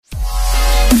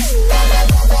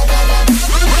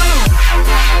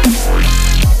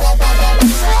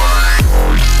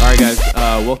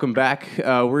welcome back.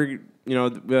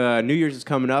 New Year's is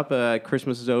coming up.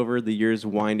 Christmas is over. The year's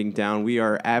winding down. We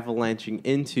are avalanching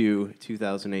into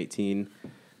 2018.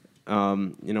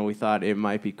 We thought it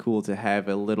might be cool to have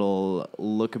a little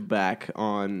look back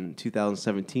on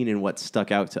 2017 and what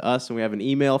stuck out to us. And we have an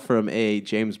email from a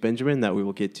James Benjamin that we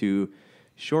will get to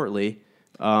shortly.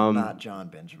 Not John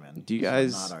Benjamin. Do you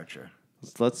guys? Not Archer.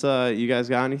 Let's. You guys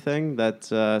got anything that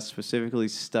specifically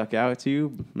stuck out to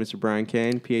you, Mr. Brian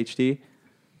Kane, PhD?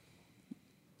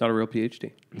 Not a real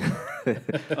PhD.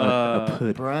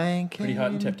 Brian Kane, Pretty hot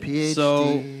and tempting. PhD.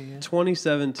 So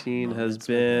 2017 has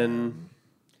been,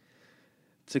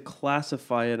 to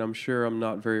classify it, I'm sure I'm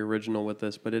not very original with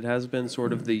this, but it has been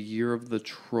sort of the year of the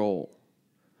troll.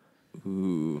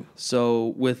 Ooh.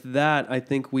 So with that, I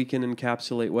think we can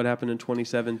encapsulate what happened in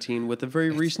 2017 with a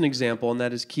very recent example, and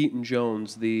that is Keaton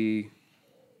Jones, the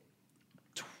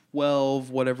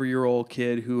 12-whatever-year-old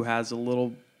kid who has a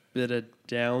little bit of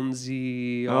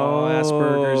Downsy,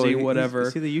 Asperger's-y, whatever.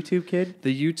 Is he the YouTube kid?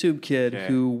 The YouTube kid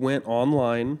who went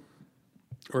online,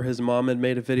 or his mom had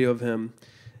made a video of him,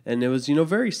 and it was,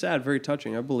 very sad, very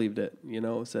touching. I believed it.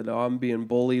 Said, I'm being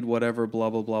bullied, whatever, blah,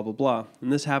 blah, blah, blah, blah.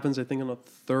 And this happens, I think, on a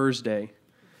Thursday.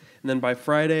 And then by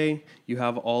Friday, you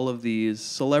have all of these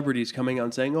celebrities coming out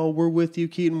and saying, we're with you,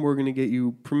 Keaton. We're going to get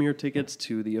you premiere tickets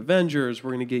to the Avengers.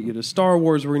 We're going to get you to Star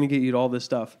Wars. We're going to get you to all this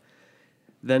stuff.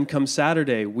 Then comes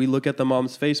Saturday, we look at the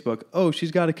mom's Facebook. Oh, she's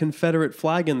got a Confederate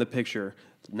flag in the picture.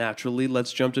 Naturally,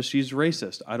 let's jump to she's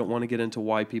racist. I don't want to get into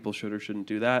why people should or shouldn't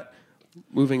do that.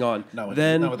 Moving on. Not with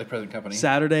the present company.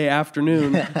 Saturday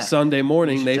afternoon, Sunday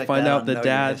morning, they find out the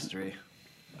dad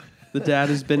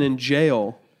has been in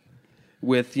jail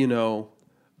with,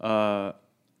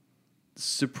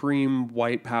 supreme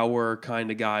white power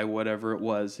kind of guy, whatever it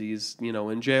was. He's,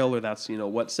 in jail, or that's,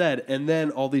 what's said. And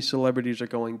then all these celebrities are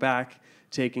going back,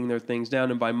 taking their things down,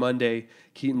 and by Monday,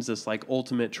 Keaton's this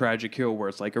ultimate tragic hero where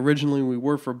it's originally we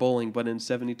were for bowling, but in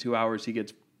 72 hours he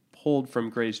gets pulled from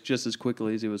grace just as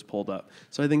quickly as he was pulled up.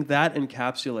 So I think that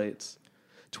encapsulates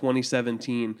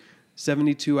 2017.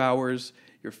 72 hours,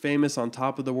 you're famous, on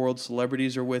top of the world,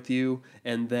 celebrities are with you,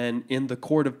 and then in the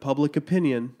court of public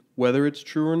opinion, whether it's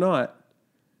true or not,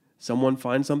 someone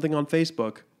finds something on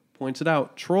Facebook, points it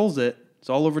out, trolls it, it's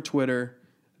all over Twitter,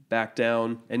 back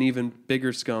down, and even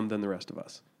bigger scum than the rest of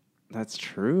us. That's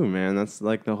true, man. That's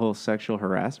like the whole sexual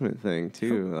harassment thing,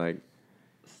 too.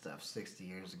 Stuff 60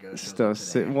 years ago.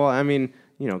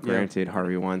 Granted,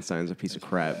 Harvey Weinstein's a piece of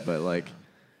crap, but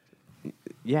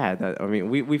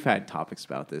we've had topics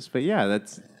about this, but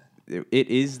it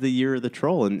is the year of the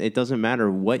troll, and it doesn't matter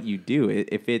what you do.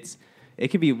 It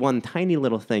could be one tiny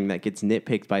little thing that gets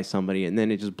nitpicked by somebody, and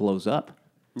then it just blows up.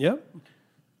 Yep.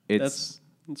 That's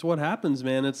what happens,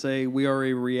 man. We are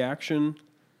a reaction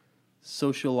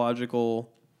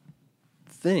sociological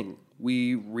thing.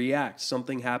 We react.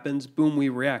 Something happens, boom, we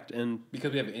react. And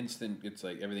because we have instant, it's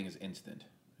everything is instant.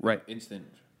 Right. Instant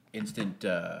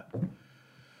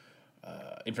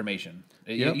information.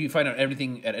 Yep. You find out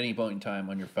everything at any point in time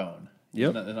on your phone.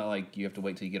 Yep. It's not like you have to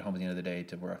wait till you get home at the end of the day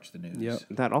to watch the news. Yep.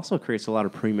 That also creates a lot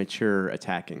of premature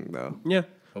attacking, though. Yeah.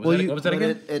 What was that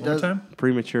again? It One more does. time?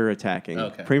 Premature attacking. Oh,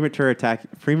 okay. Premature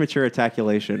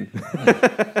attaculation.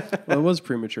 Well, it was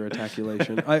premature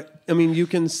attaculation. I mean, you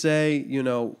can say,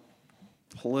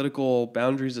 political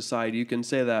boundaries aside, you can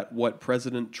say that what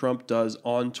President Trump does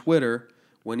on Twitter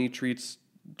when he tweets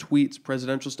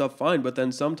presidential stuff, fine. But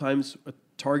then sometimes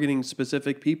targeting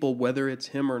specific people, whether it's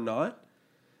him or not,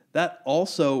 that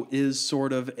also is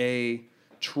sort of a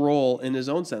troll in his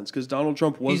own sense, because Donald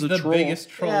Trump was He's a the troll. biggest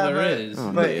troll there is.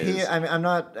 But I'm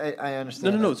not. I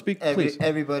understand. No. Speak, please.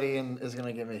 Everybody is going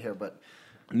to get me here, but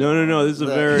No. This is a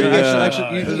very,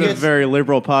 Actually, this is a very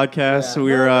liberal podcast.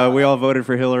 Yeah. We all voted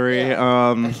for Hillary.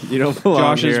 Yeah. You don't belong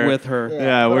Josh here. is with her.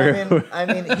 Yeah,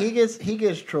 but he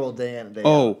gets trolled day in and day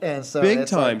out. And so big it's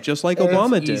time, just like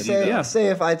Obama did. Say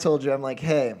if I told you, I'm like,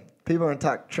 hey, people are going to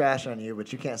talk trash on you,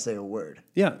 but you can't say a word.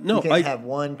 Yeah, no, you can't have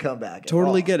one comeback.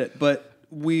 Totally get it, but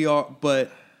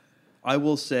I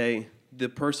will say the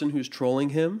person who's trolling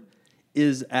him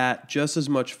is at just as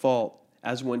much fault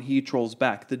as when he trolls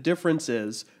back. The difference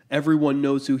is everyone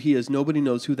knows who he is. Nobody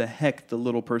knows who the heck the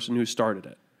little person who started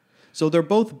it. So they're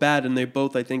both bad, and they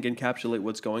both, I think, encapsulate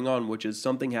what's going on, which is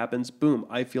something happens, boom,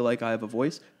 I feel like I have a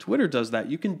voice. Twitter does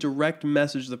that. You can direct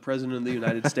message the President of the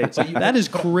United States. That is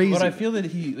crazy. But I feel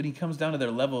that when he comes down to their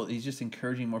level, he's just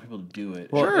encouraging more people to do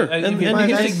it. Sure. If he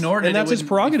just ignored it, and that's his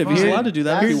prerogative. He's allowed to do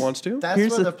that if he wants to. That's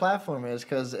what the platform is,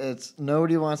 because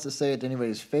nobody wants to say it to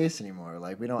anybody's face anymore.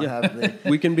 We don't have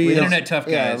we can be internet tough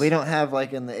guys. Yeah, we don't have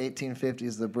in the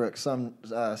 1850s the Brooke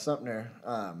Sumner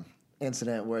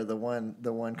incident where the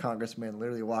one congressman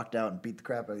literally walked out and beat the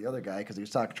crap out of the other guy because he was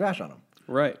talking trash on him.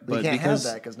 Right, But you but can't have because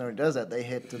that because nobody does that. They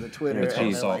hit to the Twitter It's and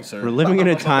they're assault, like, sir. We're living in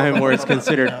a time where it's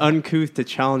considered uncouth to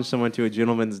challenge someone to a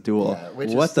gentleman's duel. yeah, which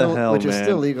What is still, the hell, which man? is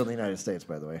still legal in the United States,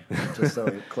 by the way. Just so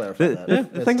we clarify that. The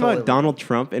It's thing totally about Donald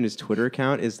Trump and his Twitter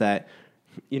account is that,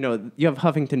 you know, you have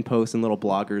Huffington Post and little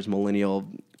bloggers, millennial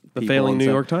The people failing and New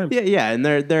stuff. York Times. Yeah, and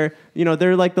they're you know,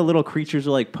 they're like the little creatures who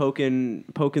are like poking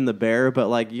the bear, but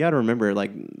like you got to remember,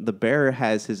 like the bear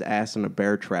has his ass in a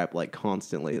bear trap like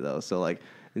constantly though. So like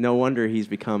no wonder he's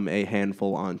become a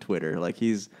handful on Twitter. Like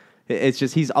it's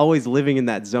just he's always living in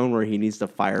that zone where he needs to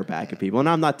fire back at people. And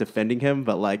I'm not defending him,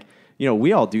 but like, you know,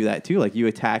 we all do that too. Like you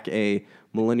attack a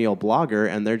millennial blogger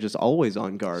and they're just always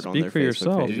on guard on Speak their for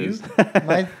Facebook yourself. pages.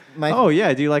 my Oh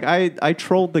yeah, dude. Like I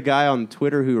trolled the guy on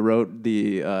Twitter who wrote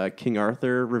the King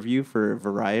Arthur review for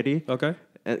Variety. Okay.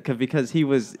 Because he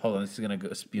was Hold on, this is gonna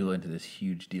go spiel into this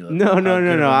huge deal. of no. how good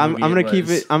of a I'm movie gonna it keep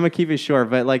was. it. I'm gonna keep it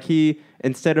short. But like he,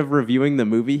 instead of reviewing the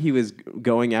movie, he was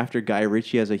going after Guy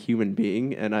Ritchie as a human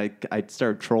being, and I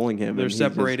started trolling him. They're and he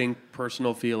just- separating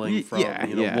personal feeling from yeah,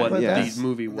 you know yeah, what But yeah. that's- the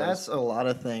movie was. That's a lot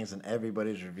of things in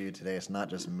everybody's review today. It's not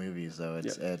just movies, though.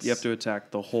 It's you have to attack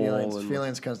the whole. feelings. and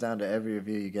Feelings comes down to every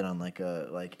review you get on like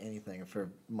anything. For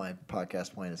my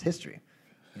podcast point is history.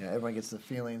 You know, everyone gets the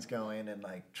feelings going and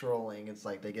like trolling. It's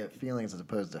like they get feelings as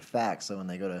opposed to facts. So when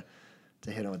they go to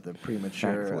hit them with the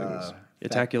premature Factfulness.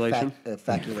 Ejaculation?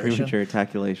 faculation, premature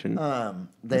ejaculation.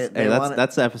 they Hey, want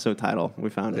that's the episode title. We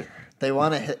found it. they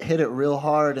want to hit it real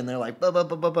hard, and they're like, blah, blah,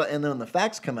 blah, blah, blah. And then when the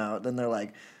facts come out, then they're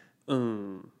like,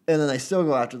 and then they still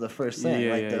go after the first thing,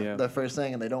 Yeah, the first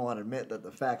thing, and they don't want to admit that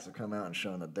the facts have come out and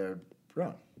shown that they're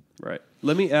wrong. Right.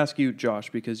 Let me ask you, Josh,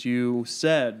 because you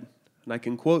said, and I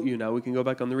can quote you now, we can go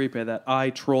back on the replay, that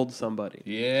I trolled somebody.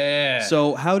 Yeah.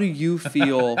 So how do you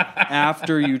feel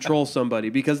after you troll somebody?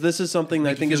 Because this is something that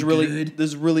I Make you think is feel really good? this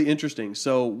is really interesting.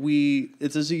 So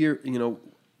it's this year, you know,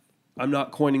 I'm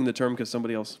not coining the term because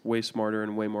somebody else way smarter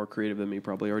and way more creative than me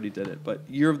probably already did it. But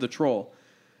year of the troll.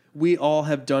 We all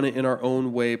have done it in our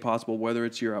own way possible, whether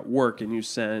it's you're at work and you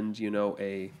send,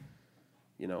 a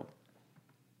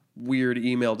weird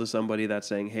email to somebody that's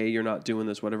saying, hey, you're not doing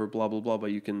this, whatever, blah, blah, blah,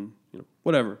 but you can,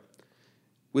 whatever.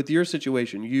 With your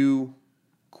situation, you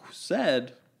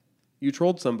said you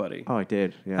trolled somebody. Oh, I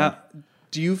did. Yeah.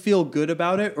 Do you feel good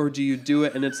about it, or do you do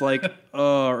it and it's like,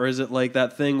 or is it like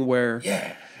that thing where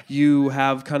you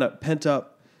have kind of pent up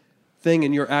thing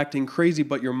and you're acting crazy,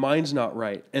 but your mind's not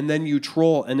right, and then you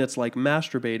troll and it's like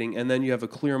masturbating, and then you have a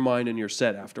clear mind and you're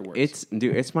set afterwards?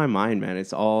 It's my mind, man.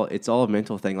 It's all a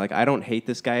mental thing. Like I don't hate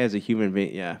this guy as a human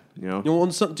being. Yeah,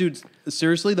 Dude,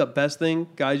 seriously, the best thing,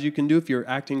 guys, you can do if you're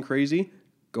acting crazy,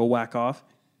 go whack off.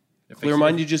 Clear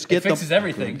mind, you just get fixes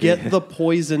everything. Get the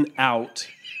poison out.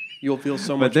 You'll feel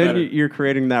so much But then better. you're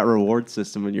creating that reward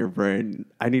system in your brain.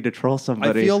 I need to troll I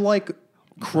somebody. feel like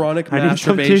chronic I need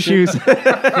some masturbation. tissues.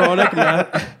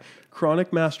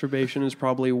 Chronic masturbation is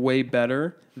probably way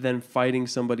better than fighting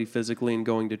somebody physically and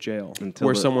going to jail,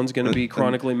 where someone's going to be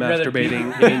chronically rather be-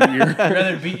 masturbating in your. You'd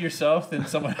rather beat yourself than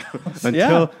someone else.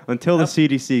 until the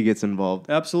CDC gets involved.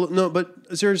 Absolutely no,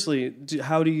 but seriously,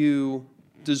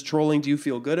 does trolling? Do you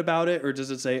feel good about it, or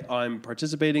does it say I'm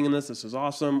participating in this? This is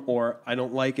awesome, or I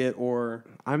don't like it, or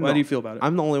how do you feel about it?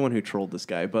 I'm the only one who trolled this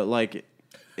guy, but like,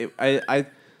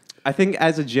 I think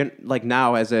as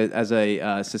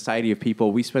a society of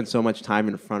people, we spend so much time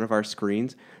in front of our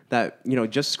screens that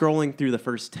just scrolling through the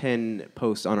first 10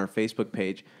 posts on our Facebook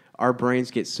page, our brains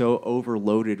get so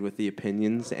overloaded with the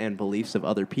opinions and beliefs of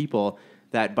other people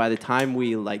that by the time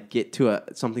we get to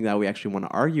something that we actually want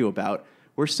to argue about,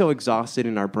 we're so exhausted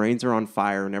and our brains are on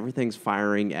fire and everything's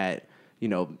firing at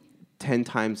 10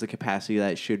 times the capacity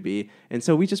that it should be. And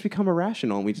so we just become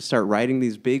irrational and we just start writing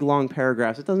these big, long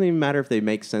paragraphs. It doesn't even matter if they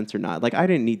make sense or not. Like, I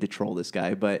didn't need to troll this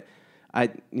guy, but I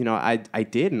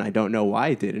did, and I don't know why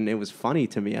I did. And it was funny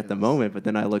to me at the moment, but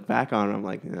then I look back on it, I'm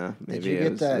like, maybe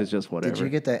it was just whatever. Did you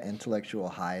get that intellectual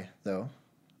high, though,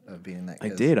 of being that? I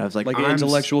did. I was like, an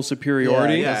intellectual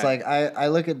superiority. Yeah, it's like I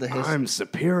look at the history. I'm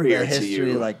superior the history, to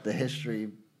you. like the history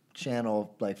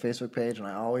channel, like Facebook page, and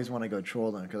I always want to go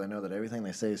troll them because I know that everything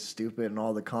they say is stupid, and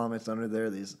all the comments under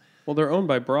there, Well, they're owned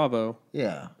by Bravo.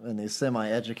 and these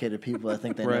semi-educated people, I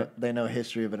think they know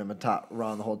history, but have been taught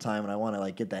wrong the whole time, and I want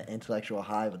to get that intellectual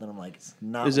high, but then I'm like, it's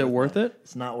not. Is it worth it?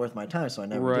 It's not worth my time, so I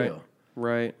never do.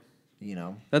 Right.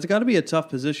 You That's got to be a tough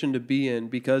position to be in,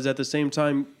 because at the same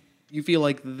time, you feel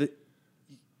like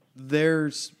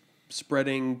they're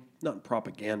spreading, not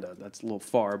propaganda, that's a little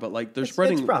far, but they're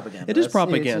spreading. It's propaganda. It is Let's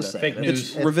propaganda. just say Fake it.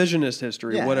 news. It's revisionist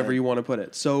history, Yeah. whatever you want to put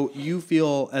it. So you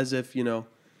feel as if,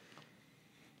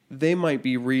 they might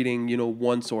be reading,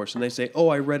 one source and they say, oh,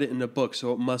 I read it in a book,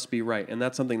 so it must be right. And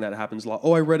that's something that happens a lot.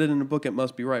 Oh, I read it in a book, it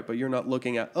must be right. But you're not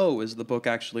looking at, oh, is the book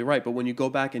actually right? But when you go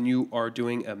back and you are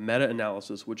doing a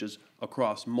meta-analysis, which is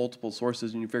across multiple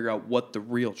sources, and you figure out what the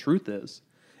real truth is,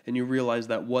 and you realize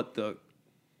that what the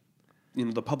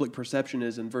public perception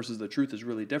is and versus the truth is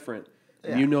really different,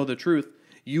 and you know the truth,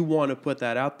 you want to put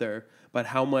that out there. But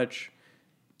how much,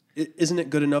 isn't it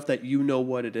good enough that you know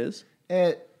what it is?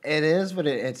 It is, but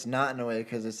it's not in a way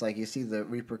because it's like you see the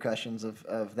repercussions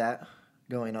of that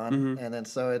going on, and then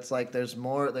so it's like there's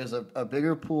a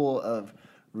bigger pool of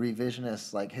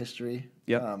revisionist like history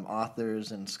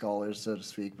authors and scholars, so to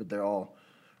speak, but they're all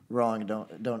wrong.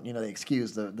 Don't they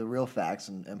excuse the real facts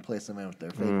and place them in with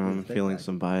their fake. I'm fake feeling facts.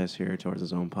 some bias here towards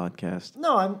his own podcast.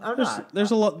 No, I'm not.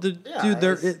 There's a lot,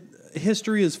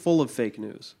 history is full of fake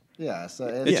news. Yeah, so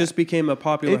It just became a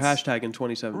popular It's- hashtag in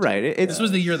 2017. Right. This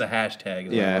was the year of the hashtag. is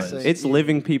what it was. It's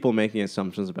living people making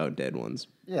assumptions about dead ones.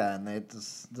 Yeah, and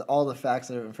all the facts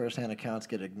that are in first-hand accounts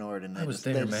get ignored, and I was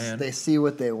there, man. they see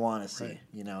what they want to see,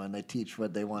 and they teach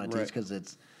what they want to Right. teach because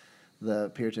it's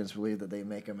the Puritans believe that they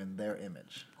make them in their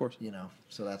image. Of course.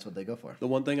 So that's what they go for. The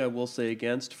one thing I will say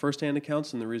against first-hand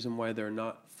accounts, and the reason why they're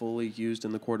not fully used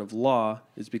in the court of law,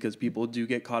 is because people do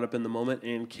get caught up in the moment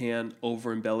and can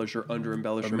over-embellish or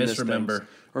under-embellish Or miss misremember. things.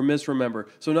 Or misremember.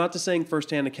 So not to saying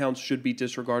first-hand accounts should be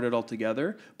disregarded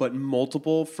altogether, but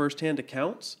multiple first-hand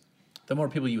accounts, The more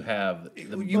people you have,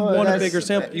 the you Well, want a that's- bigger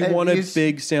sample. You and want a you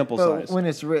big sample But size. when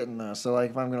it's written, though, so like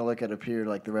if I'm going to look at a period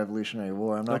like the Revolutionary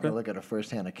War, I'm not Okay. going to look at a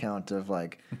first-hand account of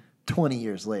like 20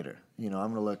 years later. I'm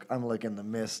going to look in the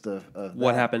midst of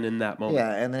What that. happened in that moment?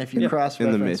 Yeah, and then if you Yeah.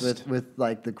 cross-reference In the mist. with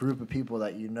like the group of people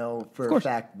that for a course.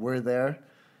 fact were there,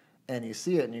 and you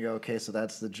see it and you go, okay, so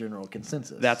that's the general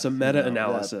consensus. That's a You know,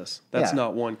 meta-analysis. that- That's yeah.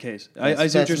 not one case. I see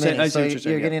That's what you're saying. many. I see So what you're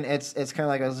saying. You're yeah. getting it's kind of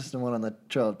like I was listening to one on the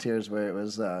Trail of Tears where it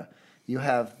was you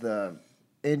have the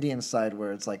Indian side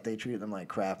where it's like they treated them like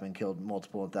crap and killed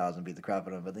multiple thousand, beat the crap out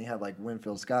of them. But then you have like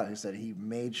Winfield Scott who said he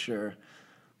made sure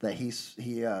that he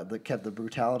kept the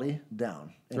brutality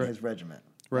down in Right. his regiment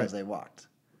Right. as they walked.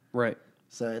 Right.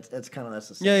 So it's kind of that's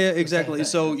the same. Yeah, the same exactly. thing.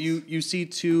 So It's- you see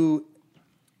two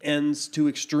ends, two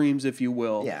extremes, if you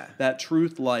will. Yeah. That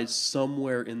truth lies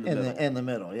somewhere in the in middle. the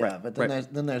middle, yeah. Right, But then right.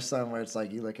 there's some where it's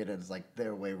like you look at it it's like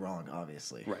they're way wrong,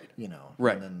 obviously. Right. Right.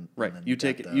 Right. And Right. then You got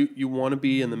take it. the- You want to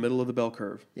be in the middle of the bell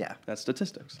curve. Yeah. That's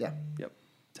statistics. Yeah. Yep.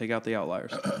 Take out the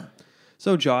outliers.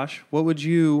 So, Josh,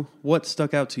 what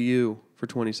stuck out to you for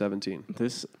 2017?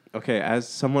 As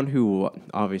someone who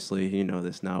obviously, you know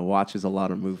this now, watches a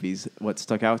lot of movies, what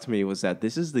stuck out to me was that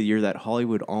this is the year that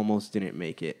Hollywood almost didn't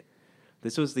make it.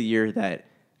 This was the year that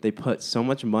they put so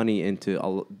much money into a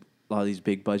lot of these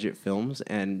big budget films,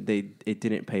 and it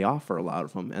didn't pay off for a lot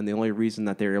of them. And the only reason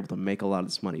that they were able to make a lot of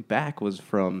this money back was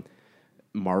from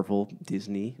Marvel,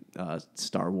 Disney,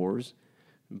 Star Wars.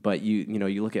 But you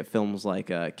look at films like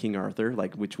King Arthur,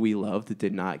 which we loved,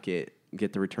 did not get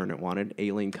the return it wanted.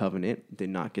 Alien Covenant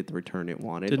did not get the return it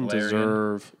wanted. Didn't Valerian.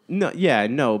 deserve.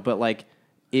 But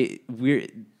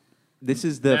this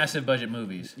is the massive budget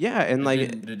movies. yeah, and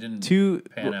It didn't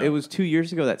pan out. it was 2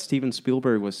 years ago that Steven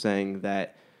Spielberg was saying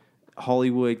that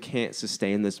Hollywood can't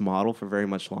sustain this model for very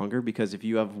much longer because if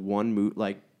you have one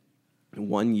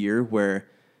year where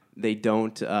they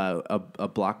don't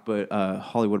a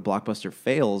Hollywood blockbuster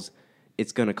fails,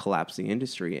 it's going to collapse the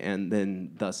industry, and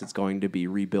then thus it's going to be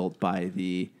rebuilt by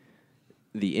the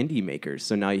indie makers.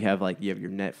 So now you have your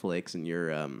Netflix and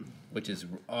your which is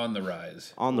on the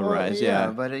rise. on the Well, rise. Yeah,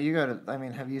 but you got to. I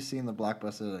mean, have you seen the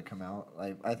blockbusters that come out?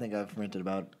 Like, I think I've rented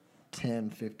about 10,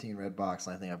 15 Redbox,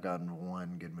 and I think I've gotten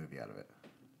one good movie out of it.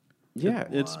 yeah.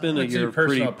 It's been a It's year your of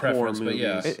pretty personal poor preference, but movies.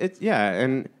 yeah. It's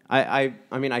and I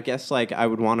mean I guess I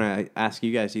would want to ask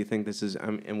you guys. Do you think this is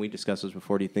and we discussed this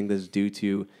before? Do you think this is due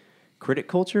to critic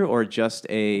culture or just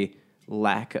a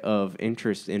lack of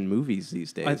interest in movies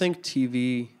these days? I think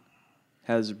TV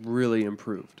has really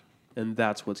improved, and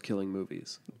that's what's killing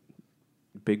movies.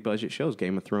 big budget shows,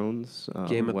 Game of Thrones,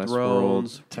 Game of Westworld,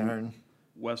 Thrones, Turn,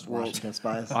 Westworld, Washington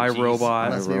Spies.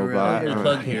 iRobot, Let's be real. iRobot. Here's a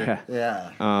plug here.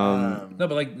 Yeah. No,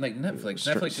 but like Netflix.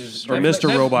 Netflix is or Mr.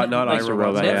 Robot, not like,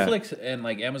 iRobot, yeah. Netflix and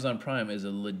Amazon Prime is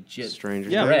a legit Stranger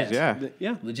Yeah. threat. Things, yeah.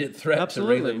 Yeah, legit threat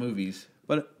Absolutely. to regular movies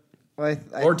but Well,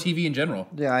 or TV in general.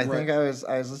 Yeah, I think I was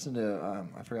listening to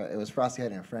I forgot, it was Frosty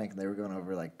Heidi and Frank, and they were going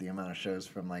over the amount of shows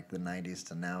from the 90s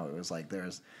to now. It was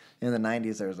there's in the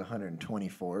 90s there was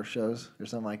 124 shows or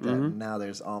something like that. Mm-hmm. Now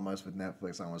there's almost with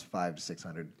Netflix almost 500 to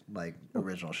 600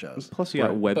 original shows. Plus, you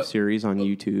got web But- series on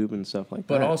YouTube and stuff like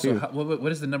But that. also, too.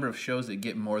 what is the number of shows that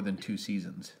get more than 2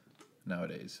 seasons?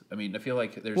 nowadays. I mean, I feel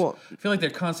like they're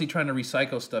constantly trying to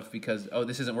recycle stuff because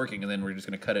this isn't working, and then we're just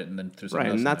going to cut it and then throw something Right,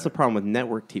 else and in that's the there. problem with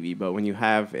network TV. But when you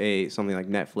have something like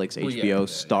Netflix, Well, yeah, HBO, yeah,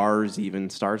 Stars, even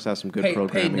Stars has some good Paid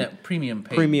programming. net,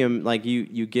 premium, Like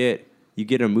you get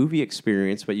a movie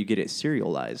experience, but you get it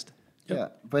serialized. Yeah,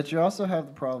 but you also have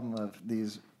the problem of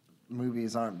these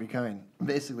movies aren't becoming.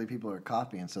 Basically, people are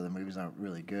copying, so the movies aren't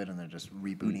really good, and they're just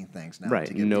rebooting things now. Right,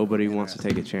 To get nobody people wants to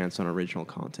interested. take a chance on original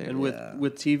content. And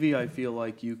with TV, I feel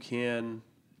like you can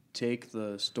take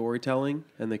the storytelling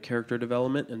and the character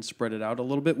development and spread it out a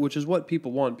little bit, which is what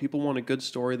people want. People want a good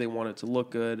story. They want it to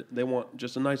look good. They want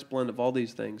just a nice blend of all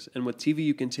these things. And with TV,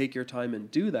 you can take your time and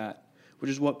do that,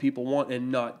 which is what people want, and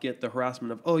not get the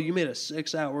harassment of, oh, you made a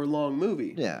 6-hour long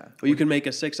movie. Yeah. Well, you can make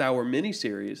a 6-hour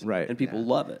miniseries, Right. and people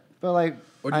love it. But like,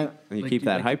 Or do you- and you like, keep do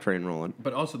that like- hype train rolling.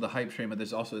 But also the hype train, but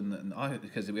there's also in the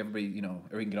because everybody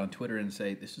can get on Twitter and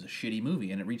say this is a shitty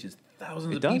movie, and it reaches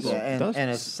thousands It of does. people. yeah, does.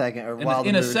 and a second or In a- while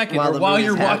in the a movie- second, while or the while movie's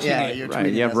you're watching yeah, it. you're Right,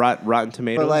 tweeting you have this. Rotten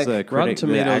Tomatoes, like, Rotten the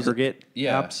Tomatoes aggregate.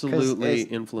 Yeah. absolutely it's-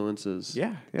 influences.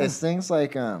 Yeah, It's things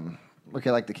like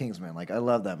like The Kingsman. Like I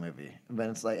love that movie, but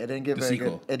it's like it didn't get The very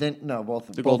sequel. good. It didn't. No, both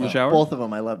of The both Golden of- Shower? Both of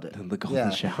them, I loved it. The Golden Yeah.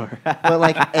 Shower. But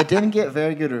like it didn't get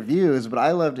very good reviews, but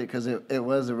I loved it because it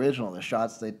was original. The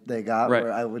shots they got Right.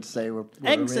 were, I would say, were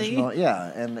Eggsy. original.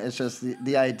 Yeah, and it's just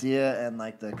the idea and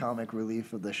like the comic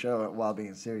relief of the show while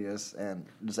being serious and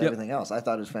just Yep. everything else. I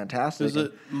thought it was fantastic. There's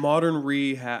a modern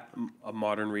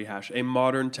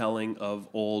telling of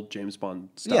old James Bond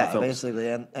style yeah, films. basically,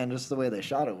 and just the way they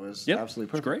shot it was Yep,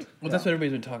 absolutely it's perfect. great. Well, that's what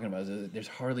everybody's been talking about. Is that there's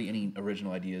hardly any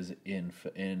original ideas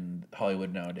in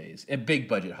Hollywood nowadays. In big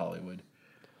budget Hollywood,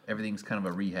 everything's kind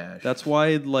of a rehash. That's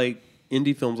why, like,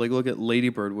 indie films, like, look at Lady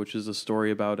Bird, which is a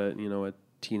story about a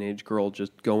teenage girl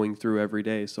just going through every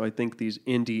day. So I think these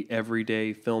indie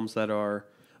everyday films that are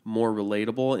more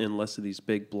relatable and less of these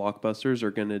big blockbusters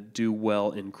are going to do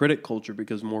well in critic culture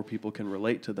because more people can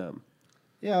relate to them.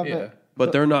 Yeah, Yeah.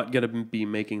 But they're not going to be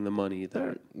making the money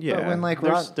that. Yeah, when, like,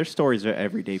 their stories are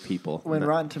everyday people. when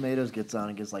Rotten Tomatoes gets on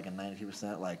and gets like a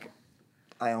 92%, like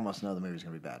I almost know the movie's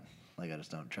gonna be bad. Like I just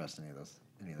don't trust any of those.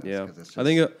 Yeah, 'cause it's just, I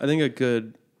think a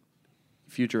good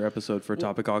future episode for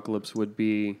Topicocalypse would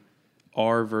be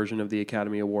our version of the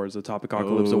Academy Awards, the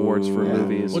Topicocalypse Awards for Yeah.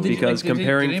 movies. Well, did you- because like, did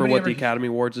comparing for anybody what ever- the Academy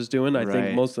Awards is doing, I Right.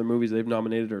 think most of the movies they've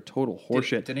nominated are total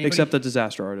horseshit, did anybody- except The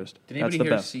Disaster Artist. Did That's anybody the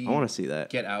here best. see? I wanna see that.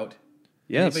 Get Out.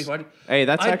 Yes. Anybody watch- Hey,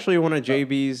 that's I- actually one of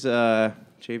JB's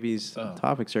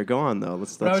topics here. Go on though.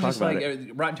 Let's But I was talk just about like,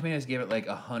 it. Rotten Tomatoes gave it like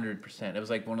 100%. It was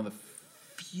like one of the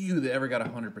few that ever got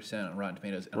 100% on Rotten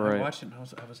Tomatoes. And Right. I watched it and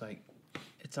I was like,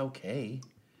 it's okay.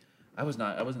 I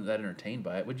wasn't that entertained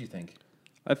by it. What did you think?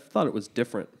 I thought it was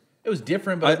different. It was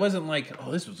different, but I- it wasn't like,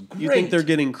 oh, this was great. You think they're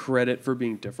getting credit for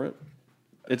being different?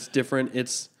 It's different.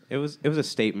 It was a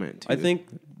statement. I too. think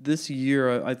this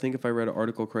year, I think if I read an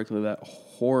article correctly, that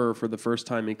horror for the first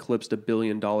time eclipsed $1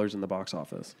 billion in the box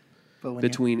office but when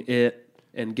between it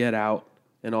and Get Out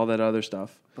and all that other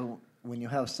stuff. but when you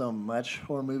have so much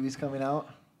horror movies coming out,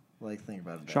 like think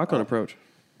about it. Shotgun all, approach.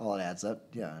 All it adds up.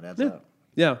 Yeah, it adds Yeah. up.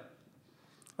 Yeah.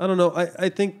 I don't know. I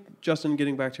think, Justin,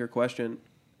 getting back to your question,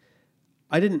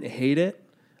 I didn't hate it.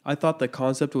 I thought the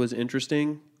concept was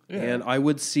interesting. Yeah. And I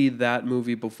would see that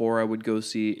movie before I would go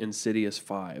see Insidious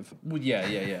 5. Well,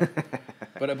 yeah.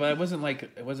 but it wasn't like,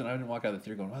 I didn't walk out of the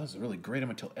theater going, wow, this is really great. I'm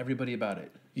going to tell everybody about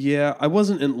it. Yeah, I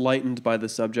wasn't enlightened by the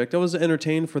subject. I was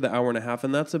entertained for the hour and a half,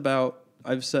 and that's about,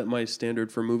 I've set my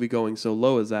standard for movie going so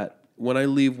low as that when I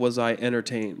leave, was I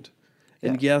entertained?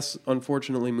 And yes,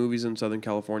 unfortunately, movies in Southern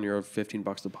California are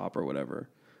 $15 a pop or whatever.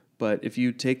 But if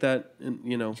you take that, and,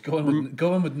 Go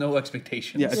in with no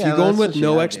expectations. yeah, if Yeah, you go in that's with what you no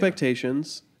gotta do.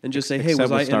 expectations and just say, hey, Except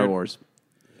was I with Star enter- Wars.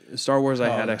 Star Wars, I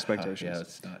had Oh, expectations. yeah,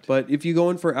 it's not. But if you go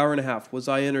in for an hour and a half, was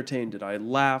I entertained? Did I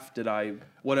laugh? Did I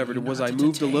whatever? Was I not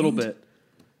moved a little entertained?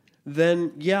 bit?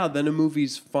 Then a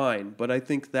movie's fine. But I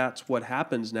think that's what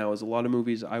happens now. Is a lot of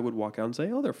movies I would walk out and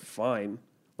say, oh, they're fine.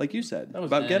 Like you said was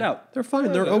about Get eh. Out, they're fine.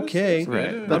 Yeah, They're that was- okay. that's good.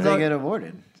 Right. But I'm they not- get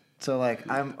awarded. So like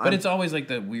But it's always like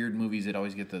the weird movies that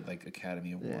always get the like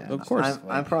Academy Award. yeah, Of course.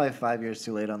 I'm probably 5 years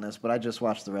too late on this, but I just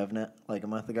watched The Revenant like a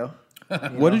month ago.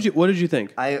 What did you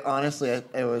think? I honestly,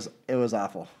 it was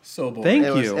awful. So boring. Thank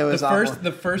It was- you. it was awful.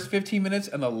 the first 15 minutes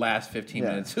and the last 15 Yeah.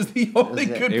 minutes is the only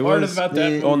It good It part was about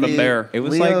that. On the bear. It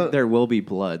was Leo- like There Will Be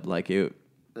Blood. Like it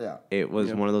Yeah.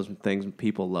 was one of those things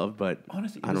people love, but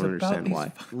Honestly, it I was don't about understand these why.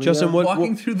 fucking Justin, what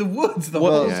walking through the woods the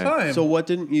what- whole Yeah. time. So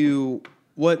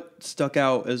what stuck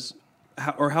out as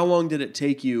how long did it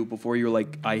take you before you were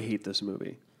like, I hate this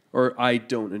movie? or I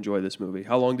don't enjoy this movie.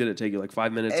 How long did it take you? Like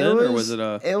 5 minutes in, or was it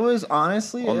a? It was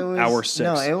honestly. on It was hour 6?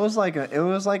 No, it was like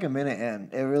a minute in.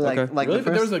 It really Okay. like Really? the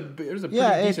But first. there was a pretty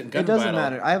Yeah, decent gun it doesn't battle.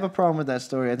 matter. I have a problem with that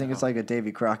story. I think it's like a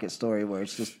Davy Crockett story where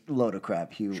it's just a load of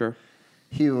crap. Sure.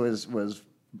 He was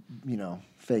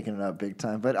faking it up big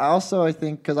time. But also I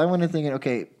think because I went in thinking,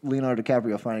 okay, Leonardo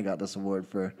DiCaprio finally got this award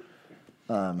for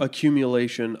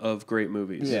Accumulation of great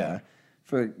movies.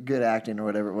 for good acting or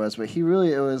whatever it was. But it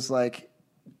was like.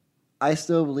 I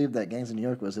still believe that Gangs of New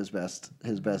York was his best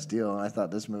deal, and I thought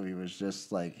this movie was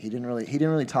just like he didn't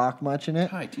really talk much in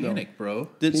it. Titanic, bro.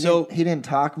 Did He so? didn't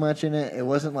talk much in it. It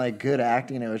wasn't like good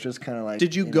acting. It was just kind of like.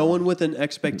 Did you go in with an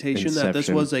expectation that this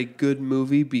Inception. was a good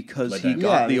movie because Like he that.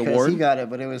 got the because award? He got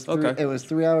it, but it was Okay. it was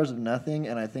 3 hours of nothing,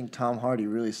 and I think Tom Hardy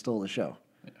really stole the show.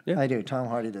 Yeah. I do. Tom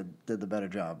Hardy did the better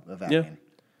job of Yeah, acting.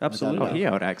 absolutely. Oh, he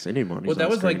outacts anyone. Well, he's that on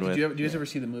was like. screen with. Do you guys ever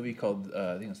see the movie called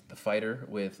I think it's The Fighter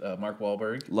with Mark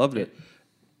Wahlberg? Loved it.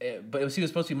 But it was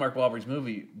supposed to be Mark Wahlberg's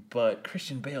movie, but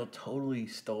Christian Bale totally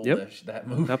stole Yep. that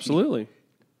movie. Absolutely.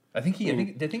 I think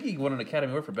he won an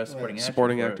Academy Award for Best Supporting Actor.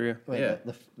 Supporting for it. actor, yeah. Wait,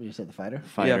 Yeah. you said The Fighter?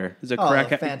 Fighter. Yeah. Is a Oh,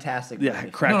 crack a fantastic Yeah,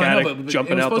 movie. crack No, addict but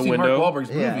jumping it was out the supposed to be window. Mark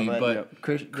Wahlberg's Yeah, movie, but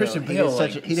Christian he Bale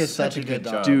did such a good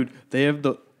job. Dude, they have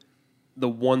the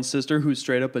one sister who's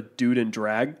straight up a dude in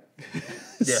drag.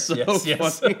 Yes, so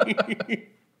yes. funny.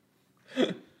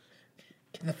 Get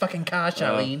in the fucking car,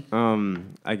 Charlene.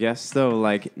 I guess though,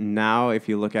 like now, if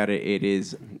you look at it, it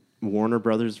is Warner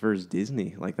Brothers versus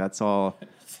Disney. Like that's all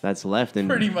that's left, and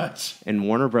Pretty much. And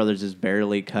Warner Brothers is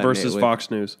barely cutting Versus it with,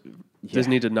 Fox News.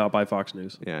 Disney did not buy Fox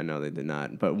News. Yeah, no, they did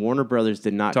not. But Warner Brothers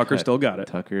did not. Tucker cut- still got it.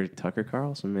 Tucker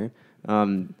Carlson,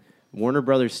 man. Warner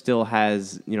Brothers still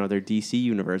has their DC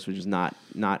universe, which is not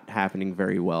happening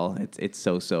very well. It's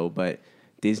so. But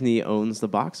Disney owns the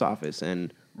box office,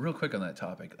 and Real quick on that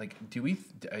topic, like,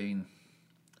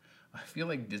 I feel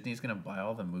like Disney's gonna buy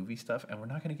all the movie stuff, and we're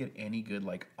not gonna get any good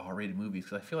like R-rated movies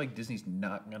because I feel like Disney's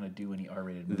not gonna do any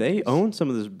R-rated movies. they own some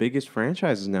of the biggest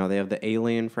franchises now. They have the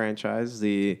Alien franchise,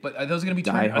 But are those gonna be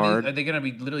Die turned? Hard. Are they gonna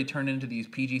be literally turned into these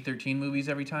PG-13 movies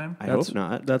every time? I hope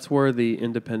not. That's where the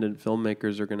independent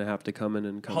filmmakers are going to have to come in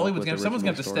and come Hollywood's up gonna with someone's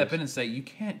gonna have to original step in stories. and say you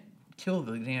can't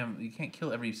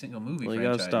kill every single movie Well, you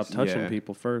franchise. got to stop touching Yeah.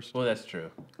 people first. Well, that's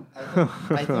true.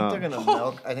 I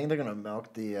think they're gonna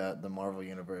milk the Marvel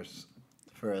universe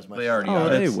for as much. They already Oh, are.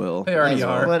 they will. They already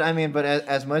are. But I mean,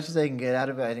 as much as they can get out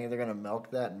of it, I think they're gonna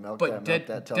milk that and milk But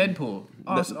that. till-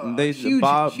 Deadpool, they- huge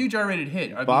Bob- R-rated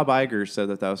hit. I mean, Bob Iger said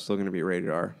that was still going to be rated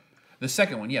R. the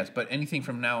second one, yes, but anything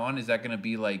from now on, is that going to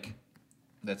be like,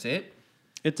 that's it?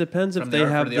 It depends if From they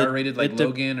have the R-rated like it de-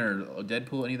 Logan or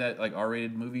Deadpool, any of that like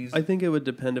R-rated movies? I think it would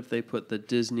depend if they put the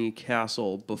Disney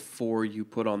castle before you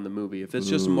put on the movie. If it's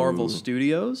just Marvel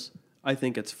Studios, I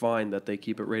think it's fine that they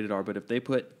keep it rated R. But if they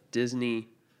put Disney,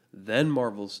 then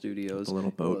Marvel Studios, The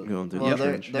little boat going through well, the they're-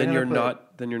 trench. they're then gonna you're put-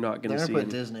 not going They're to gonna see put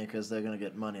any. Disney because they're gonna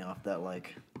get money off that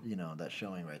that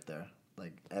showing right there.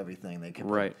 Like everything they can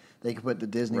Right. They can put the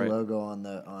Disney Right. logo on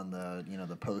the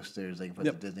the posters. They can put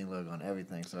Yep. the Disney logo on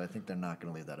everything. So I think they're not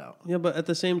gonna leave that out. Yeah, but at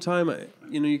the same time,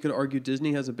 you could argue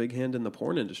Disney has a big hand in the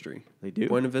porn industry. They do.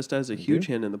 Buena Vista has a huge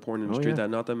hand in the porn industry yeah. that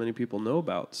not that many people know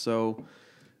about. So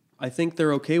I think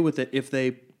they're okay with it if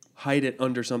they hide it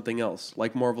under something else,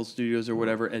 like Marvel Studios or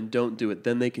whatever, and don't do it.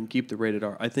 Then they can keep the rated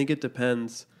R. I think it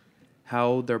depends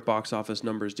how their box office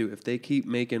numbers do. If they keep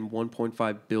making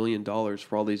 $1.5 billion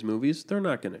for all these movies, they're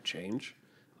not going to change.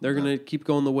 They're going to keep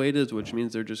going the way it is, which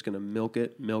means they're just going to milk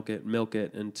it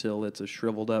until it's a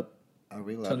shriveled up. Are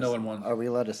we allowed? So to, no one wants- Are we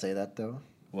allowed to say that though?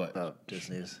 What? About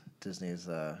Disney's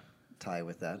tie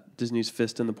with that? Disney's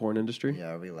fist in the porn industry. Yeah,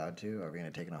 are we allowed to? Or are we gonna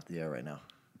take it off the air right now?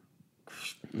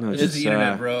 No, This is the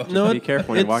internet, bro. No, be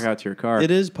careful when you walk out to your car.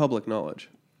 It is public knowledge,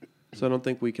 so I don't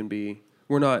think we can be.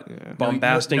 We're not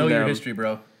bombasting know them. your history,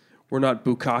 bro. We're not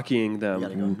bukakiing them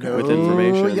Gotta go. with Know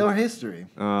information. your history.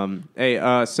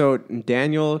 So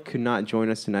Daniel could not join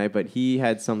us tonight, but he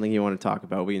had something he wanted to talk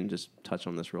about. We can just touch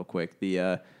on this real quick.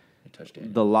 The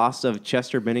loss of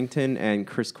Chester Bennington and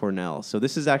Chris Cornell. So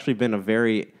this has actually been a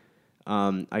very,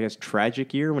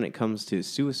 tragic year when it comes to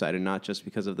suicide, and not just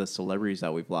because of the celebrities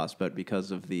that we've lost, but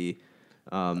because of the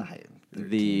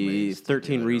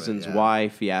 13 Reasons Why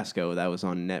fiasco that was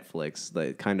on Netflix.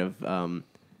 The kind of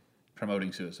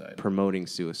Promoting suicide. promoting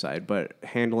suicide, but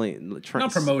handling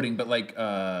Not promoting, but like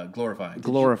glorifying.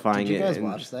 glorifying Did you it. guys and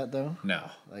watch that though? No,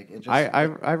 Like it just.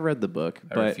 I've read the book,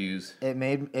 I but refuse. It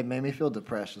made me feel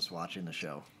depressed just watching the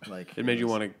show. Like It made you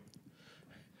want to.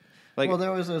 Like, well,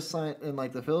 there was a sign in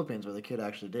like the Philippines where the kid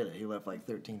actually did it. He left like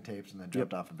 13 tapes and then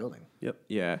jumped off a building. Yep.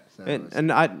 yeah, So and it's-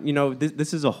 and I,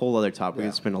 this is a whole other topic. We Yeah.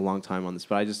 could spend a long time on this,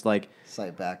 but I just like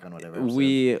Cite back on whatever.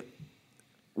 episode.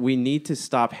 we need to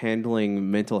stop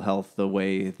handling mental health the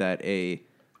way that a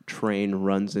train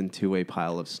runs into a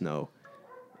pile of snow.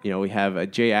 We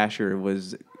have Jay Asher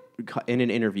was in an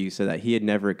interview said that he had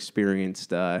never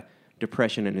experienced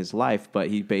depression in his life, but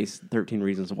he based 13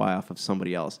 Reasons Why off of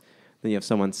somebody else. Then you have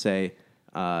someone say,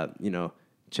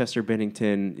 Chester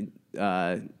Bennington,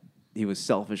 he was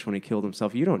selfish when he killed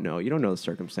himself. You don't know. You don't know the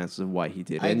circumstances of why he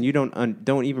did it, and you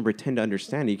don't even pretend to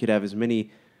understand it. You could have as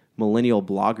many millennial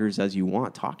bloggers as you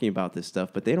want talking about this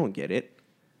stuff, but they don't get it.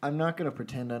 I'm not going to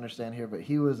pretend to understand here, but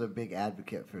he was a big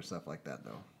advocate for stuff like that,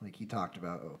 though. Like, he talked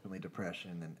about openly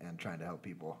depression and trying to help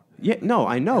people. Yeah, no,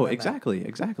 I know. And then Exactly.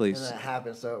 And that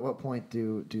happens. So at what point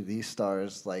do these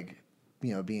stars, like,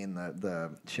 being the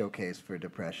showcase for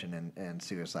depression and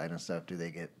suicide and stuff, do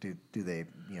they get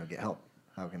get help?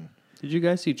 How can... Did you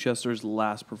guys see Chester's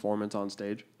last performance on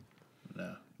stage?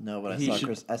 No. No, but He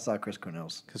I saw Chris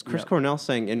Cornell's. Because Chris Yeah. Cornell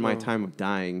sang "In My Oh. Time of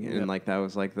Dying," and Yeah. like that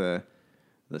was like the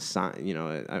sign.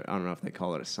 I don't know if they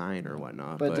call it a sign or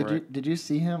whatnot. But But, did you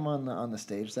see him on the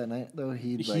stage that night though?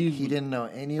 He didn't know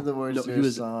any of the words No, to he his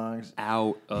was songs.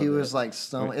 Out of He it. was like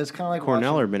so. It was kind of like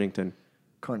Cornell watching, or Bennington?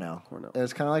 Cornell. Cornell. It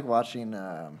was kind of like watching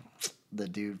the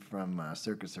dude from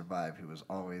Circus Survive, who was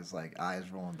always like eyes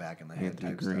rolling back in the head Anthony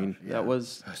type Green. stuff. Yeah. That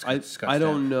was Scott I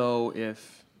don't Stapp. know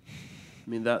if I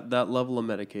mean that level of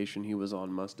medication he was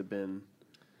on must have been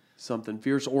something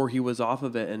fierce, or he was off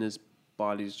of it and his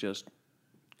body's just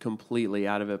completely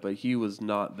out of it, but he was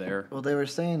not there. Well, they were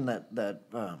saying that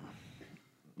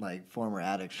like former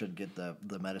addicts should get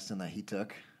the medicine that he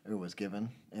took or was given,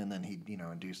 and then he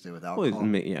induced it with Well, alcohol.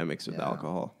 mixed with Yeah.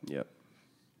 alcohol. Yep.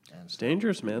 And It's so-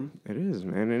 dangerous, man. It is,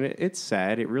 man, and it's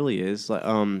sad. It really is. Like,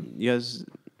 you guys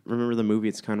remember the movie?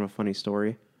 It's kind of a funny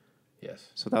story.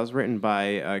 Yes. So that was written by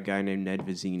a guy named Ned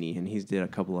Vizzini, and he's did a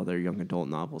couple other young adult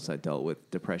novels that dealt with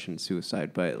depression and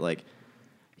suicide. But like,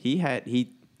 he had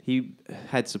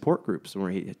support groups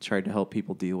where he tried to help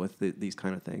people deal with these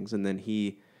kind of things, and then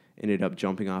he ended up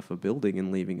jumping off a building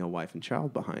and leaving a wife and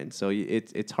child behind. So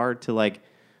it's hard to like,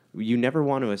 you never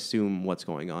want to assume what's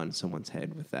going on in someone's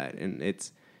head with that, and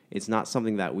it's not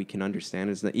something that we can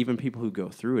understand. It's not even people who go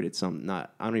through it. It's I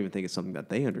don't even think it's something that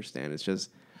they understand. It's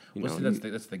just.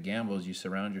 That's the gambles. You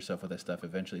surround yourself with that stuff.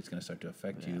 Eventually, it's going to start to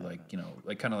affect you. Like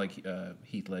kind of like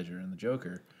Heath Ledger and the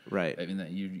Joker. Right. I mean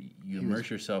that you immerse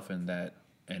yourself in that,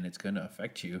 and it's going to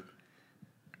affect you.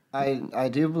 I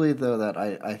do believe though that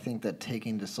I think that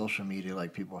taking to social media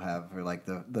like people have for like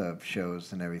the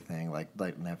shows and everything like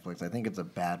Netflix, I think it's a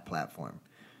bad platform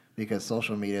because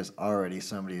social media is already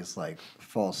somebody's like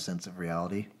false sense of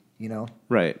reality,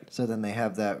 Right. So then they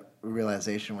have that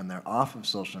realization when they're off of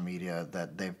social media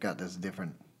that they've got this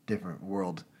different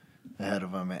world ahead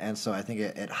of them, and so I think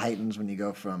it heightens when you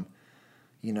go from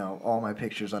all my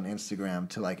pictures on Instagram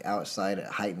to like outside. It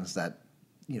heightens that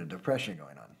depression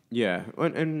going on. Yeah,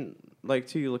 and like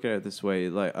too, you look at it this way,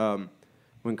 like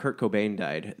when Kurt Cobain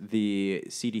died, the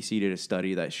CDC did a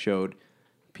study that showed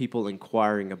people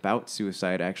inquiring about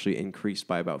suicide actually increased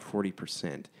by about 40%,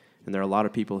 and there are a lot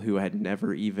of people who had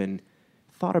never even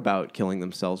thought about killing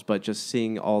themselves, but just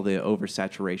seeing all the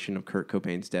oversaturation of Kurt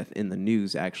Cobain's death in the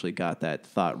news actually got that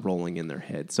thought rolling in their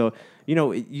head. So,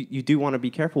 you do want to be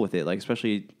careful with it, like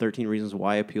especially 13 Reasons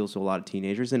Why appeals to a lot of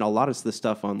teenagers, and a lot of the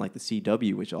stuff on like the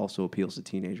CW, which also appeals to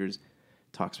teenagers,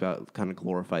 talks about kind of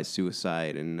glorifies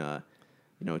suicide and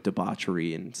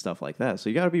debauchery and stuff like that. So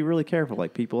you got to be really careful.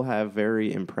 Like people have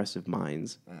very impressive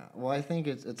minds. Yeah. Well, I think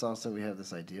it's also we have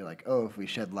this idea like, oh, if we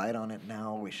shed light on it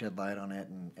now, we shed light on it,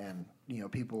 and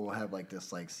people will have like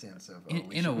this like sense of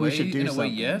we should do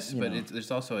something, yes, but know. there's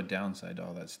also a downside to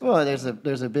all that stuff. Well,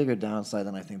 there's a bigger downside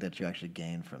than I think that you actually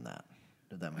gain from that.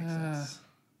 If that makes sense.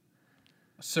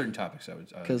 Certain topics, I would.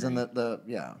 Because then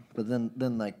agree. but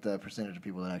then like the percentage of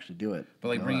people that actually do it.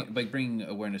 But go up. bringing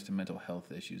awareness to mental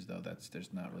health issues, though, there's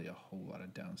not really a whole lot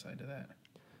of downside to that.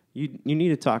 You need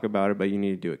to talk about it, but you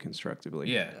need to do it constructively.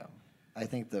 Yeah, Yeah. I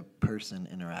think the person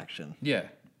interaction yeah.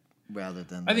 rather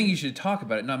than I think you should talk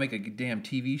about it, not make a damn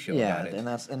TV show yeah, about it. and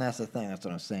that's the thing. That's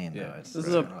what I'm saying. Yeah. Though. It's This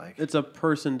kinda is like, it's a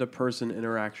person to person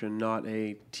interaction, not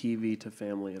a TV to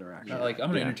family interaction. Not like I'm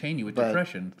going to entertain you with but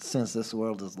depression. since this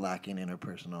world is lacking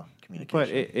interpersonal communication. But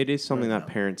it is something Right that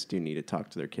now. parents do need to talk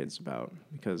to their kids about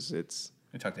because it's.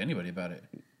 I talk to anybody about it.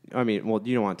 I mean, well,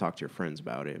 you don't want to talk to your friends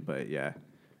about it, but yeah,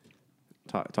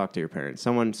 Talk to your parents.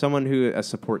 Someone who a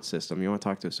support system. You want to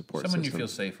talk to a support Someone system. you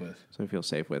feel safe with. Someone you feel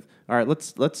safe with. All right,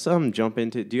 let's jump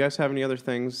into. Do you guys have any other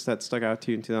things that stuck out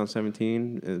to you in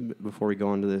 2017 before we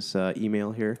go into this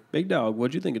email here? Big Dog,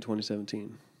 what'd you think of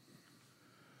 2017?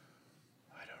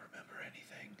 I don't remember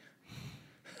anything.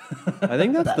 I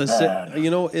think that's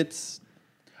it's.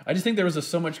 I just think there was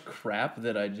so much crap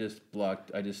that I just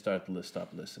blocked. I just stopped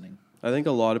listening. I think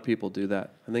a lot of people do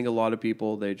that. I think a lot of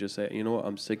people, they just say, you know what,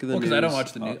 I'm sick of the news. Because I don't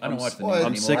watch the news. I don't watch the news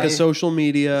I'm anymore. sick of social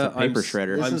media. It's a paper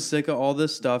shredder. I'm sick of all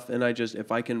this stuff, and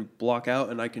if I can block out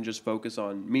and I can just focus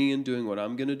on me and doing what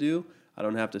I'm going to do, I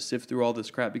don't have to sift through all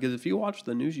this crap. Because if you watch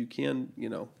the news, you can,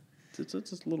 it's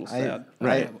just a little sad.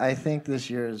 I think this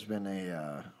year has been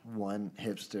a one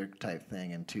hipster type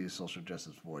thing and two social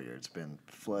justice warrior. It's been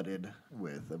flooded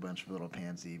with a bunch of little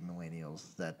pansy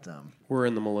millennials that We're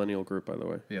in the millennial group, by the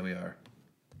way. Yeah, we are.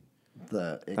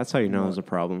 That's how you know there's a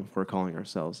problem if we're calling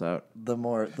ourselves out. the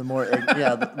more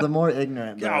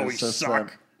ignorant. Yeah, we it's just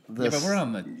suck. Yeah, but we're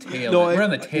on the tail. No, we're on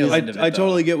the tail end of it. I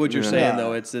totally get what you're Yeah. saying, Yeah.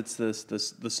 though. It's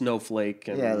the snowflake.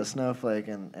 And the snowflake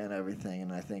and everything,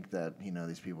 and I think that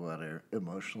these people that are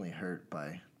emotionally hurt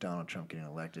by Donald Trump getting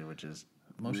elected, which is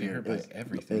Emotionally weird. hurt by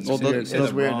everything. It's You said- weird. you said It's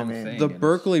the weird to wrong me. thing, The and-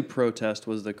 Berkeley protest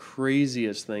was the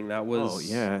craziest thing. That was Oh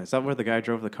yeah, is that where the guy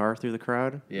drove the car through the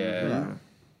crowd? Yeah.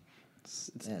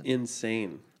 it's Yeah.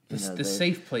 insane. The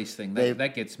safe place thing, they-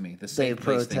 that gets me. The They safe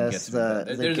place thing gets protest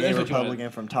me. the There's gay what you wanna- Republican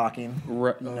from talking.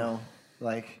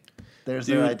 Right. There's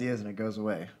Dude. their ideas and it goes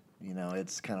away.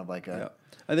 It's kind of like Yeah.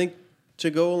 I think to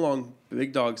go along,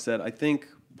 Big Dog said, I think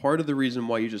part of the reason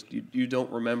why you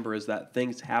don't remember is that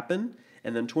things happen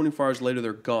and then 24 hours later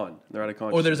they're gone. They're out of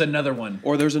consciousness. Or there's another one.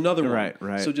 Or there's another one.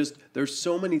 Right. So just there's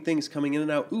so many things coming in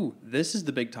and out. Ooh, this is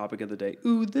the big topic of the day.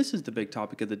 Ooh, this is the big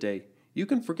topic of the day. You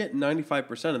can forget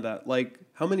 95% of that. Like,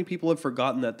 how many people have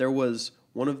forgotten that there was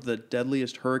one of the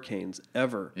deadliest hurricanes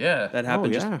ever Yeah. that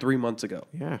happened yeah. just 3 months ago?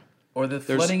 Yeah. Or the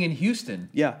flooding in Houston.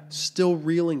 Yeah, still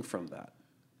reeling from that.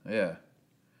 Yeah.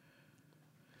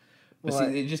 But Well,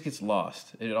 see, it just gets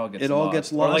lost. It all gets It lost. all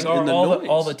gets Or lost like in the all noise.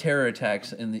 all the terror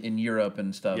attacks in Europe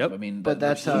and stuff. Yep. I mean, But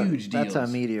those that's how huge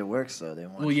deals. media works, though. They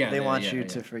want Well, yeah, they yeah, want yeah, you yeah.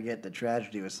 to forget the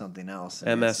tragedy was something else.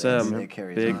 and MSM, it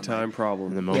carries big on, time In the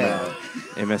problem. moment, Yeah.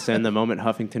 MSN, the moment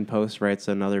Huffington Post writes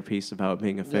another piece about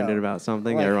being offended Yeah. about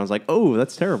something, Like- everyone's like, "Oh,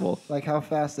 that's terrible." Like how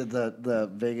fast did the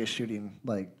Vegas shooting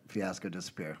fiasco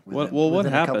disappear? What within a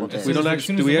couple happened? days? We don't As actually.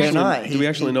 soon Do as we they're actually? not. Do we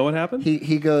actually know what happened?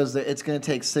 He goes that it's going to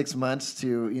take 6 months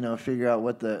to figure out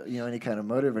what the any kind of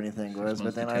motive or anything was.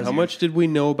 But then I was How much did we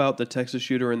know about the Texas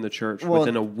shooter in the church Well,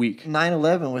 within a week?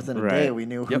 9/11 within a Right. day we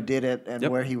knew who Yep. did it and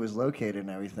Yep. where he was located and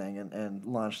everything and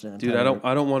launched an Dude, entire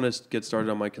I don't want to get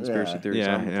started on my conspiracy Yeah. theories.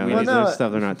 Yeah, I'm- yeah. we Well, need- there's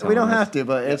stuff they're not we telling don't us. have to,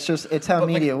 but it's how But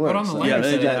media but works. on the So lighter Yeah,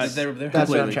 side, yeah, there that's what I'm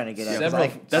completely. trying to get at. Several-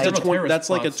 Like, That's several terrorist that's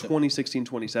like a plots that- 2016,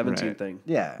 2017 Right. thing.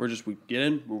 Yeah. We're just we get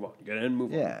in, move on, get in,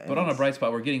 move on. yeah, But on a bright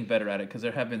spot, we're getting better at it because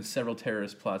there have been several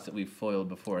terrorist plots that we've foiled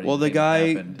before. Well, the anything guy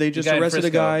happened. they The just guy in arrested a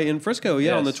Frisco. guy in Frisco,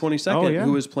 yeah, on the Yes. 22nd, Oh, yeah.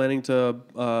 who was planning to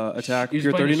attack He was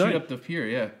Pier planning to 39. shoot up the pier.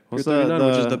 Yeah. Pier What's 39,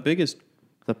 which is the biggest.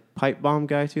 the pipe bomb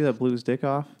guy too that blew his dick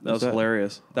off? That was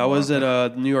hilarious. That was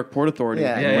at New York Port Authority.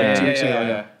 Yeah. Yeah. Two weeks ago,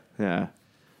 Yeah.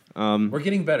 Yeah. We're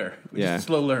getting better. We're Yeah. just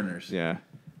slow learners. Yeah.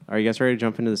 Are you guys ready to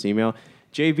jump into this email?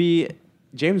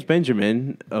 James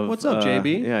Benjamin of What's up,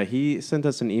 JB? Yeah, he sent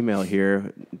us an email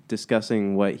here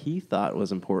discussing what he thought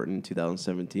was important in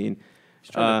 2017.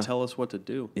 He's trying to tell us what to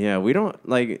do. Yeah, we don't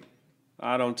like.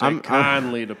 I don't take I'm-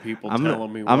 kindly to people I'm telling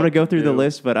gonna, me. I'm what gonna go to through the do.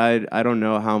 list, but I don't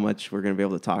know how much we're gonna be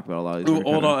able to talk about a lot of these. Ooh, We're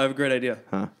hold kinda- on, I have a great idea.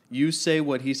 Huh? You say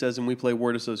what he says, and we play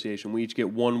word association. We each get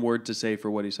one word to say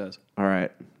for what he says. All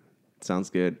right, sounds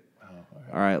good.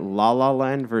 All right, La La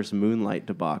Land versus Moonlight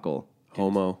debacle.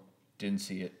 Homo. Didn't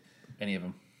see it. Any of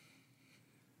them.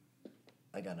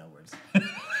 I got no words.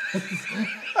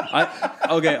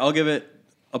 Okay, I'll give it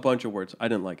a bunch of words. I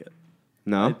didn't like it.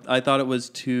 No, I thought it was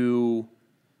too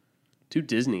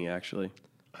Disney, actually.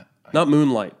 Not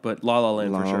Moonlight, but La La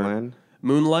Land La for La sure. Land.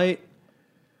 Moonlight,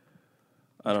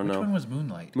 I don't Which know. one was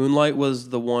Moonlight? Moonlight was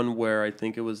the one where I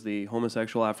think it was the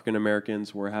homosexual African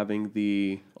Americans were having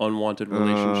the unwanted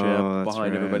relationship that's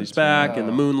behind right, everybody's that's back in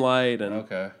the moonlight. And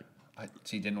Okay.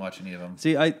 Didn't watch any of them.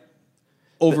 see,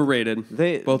 overrated.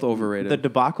 They Both overrated. The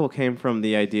debacle came from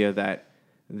the idea that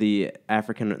the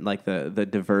African, like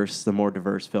the more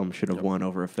diverse film should have won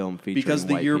over a film featuring because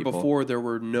the white year people. before there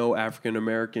were no African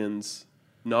Americans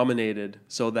nominated,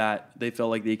 so that they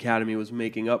felt like the Academy was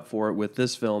making up for it with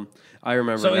this film. I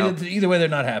remember So now. either way, they're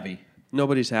not happy.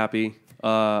 Nobody's happy.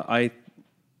 Well,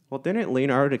 didn't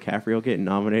Leonardo DiCaprio get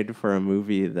nominated for a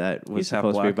movie that was He's half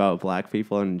supposed to be black. about black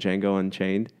people and Django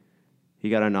Unchained? He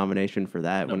got a nomination for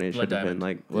that No, when it Blood should have been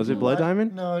Diamond. was it Blood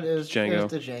Diamond? No, it was Django. It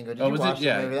was the Django. Did Oh, you was it? watch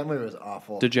Yeah. that movie? That movie was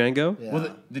awful. Django? Yeah.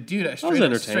 Well, the dude straight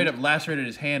entertained. up lacerated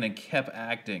his hand and kept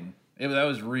acting. That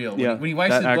was real. Yeah, When he wipes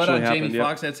that his blood actually on Jamie happened, yeah.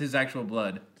 Foxx, that's his actual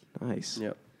blood. Nice.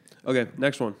 Yep. Okay,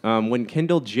 next one. When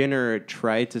Kendall Jenner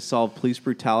tried to solve police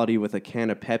brutality with a can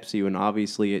of Pepsi, when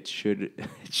obviously it should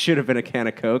have been a can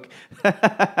of Coke.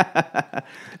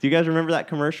 Do you guys remember that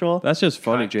commercial? That's just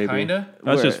funny, JB. Kinda. That's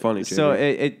Where- just funny, JB. So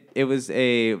it was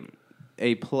a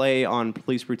play on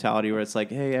police brutality where it's like,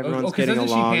 hey, everyone's 'cause getting doesn't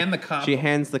she along. hand the cop- She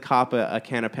hands the cop a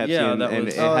can of Pepsi, Yeah, and, that and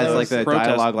was- it Oh, has that like was the protest.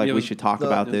 dialogue like It we was should talk the-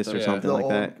 about this or yeah. something the like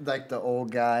old, that. like the old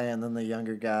guy and then the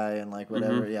younger guy and like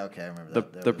whatever. Yeah, okay, I remember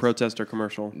that. That the was- protester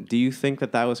commercial. Do you think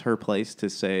that was her place to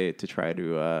try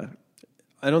to?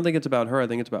 I don't think it's about her. I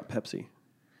think it's about Pepsi.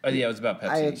 Oh, yeah, it was about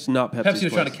Pepsi. It's not Pepsi's Pepsi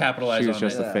was trying to place. capitalize She was on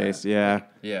just it. the face, yeah.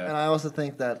 Yeah. And I also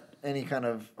think that any kind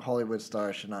of Hollywood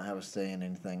star should not have a say in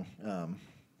anything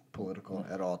political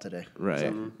at all today. Right,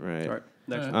 So, right. All right,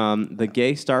 next one. The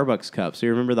gay Starbucks cup. So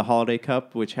you remember the holiday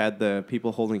cup, which had the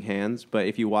people holding hands, but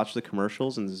if you watch the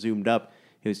commercials and zoomed up,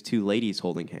 it was two ladies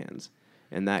holding hands,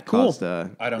 and that Cool. caused.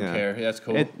 I don't yeah. care. That's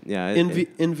cool.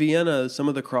 In Vienna, some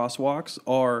of the crosswalks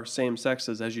are same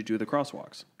sexes as you do the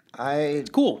crosswalks. I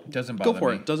Cool. Doesn't Go bother for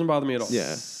me. it. Doesn't bother me at all.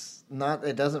 Yeah. not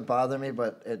it doesn't bother me,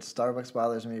 but Starbucks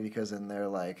bothers me because in their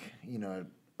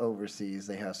overseas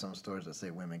they have some stores that say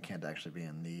women can't actually be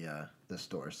in the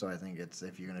store. So I think it's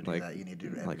if you're gonna do Like- that, you need to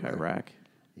do it like everywhere. Iraq.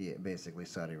 Yeah, basically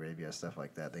Saudi Arabia, stuff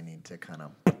like that. They need to kind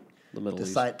of The Middle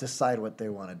East. decide what they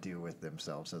want to do with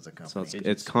themselves as a So company.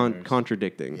 it's spinners.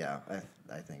 contradicting. Yeah,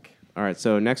 I think. All right.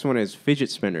 So next one is fidget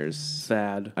spinners.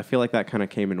 Sad. I feel like that kind of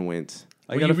came and went.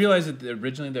 I Well, gotta you realize that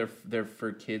originally they're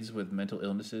for kids with mental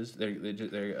illnesses.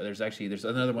 There's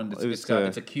another one that's It was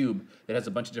it's a cube that has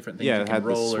a bunch of different things Yeah, you it can had the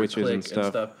roll or switches click and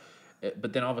stuff.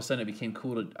 But then all of a sudden it became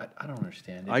cool to I don't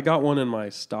understand it. I got one in my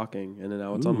stocking, and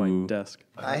now it's on my Ooh. desk.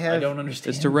 I I have don't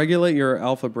understand. It's to regulate your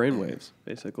alpha brainwaves,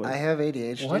 basically. I have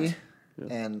ADHD,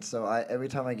 What? and so every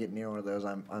time I get near one of those,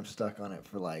 I'm stuck on it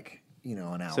for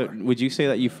an hour. So would you say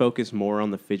that you focus more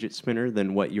on the fidget spinner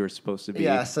than what you're supposed to be?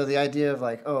 Yeah, so the idea of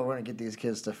we're gonna get these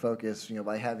kids to focus,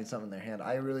 by having something in their hand,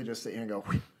 I really just sit here and go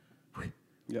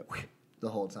Yep. the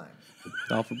whole time.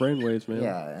 Alpha brainwaves, man.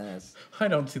 Yeah, and it's I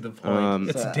don't see the point.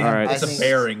 It's So, a damn. all right. It's I a think-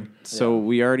 bearing. So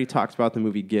we already talked about the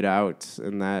movie Get Out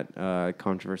and that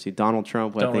controversy. Donald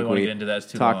Trump. I Don't really think wanna we get into that,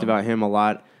 it's too talked long. about him a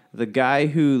lot. The guy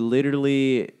who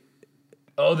literally.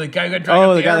 Oh, the guy who got dragged Oh,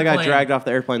 off the guy that got airplane. dragged off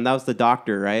the airplane. That was the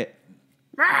doctor, right?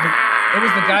 It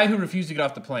was the guy who refused to get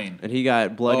off the plane. And he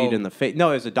got bloodied Oh. in the face.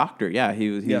 No, it was a doctor. Yeah, he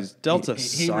was. Yeah, was Delta He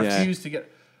sucks. Yeah. refused to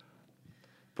get.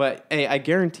 But hey, I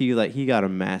guarantee you that he got a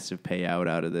massive payout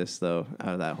out of this, though, out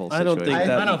of that whole I situation. don't think I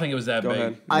that- don't think it was that Go big.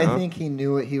 ahead. I No? think he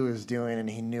knew what he was doing and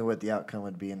he knew what the outcome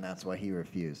would be, and that's why he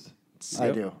refused.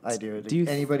 I do. Do you-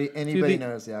 anybody think-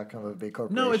 knows the outcome of a big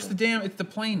corporation. No, it's the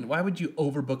plane. Why would you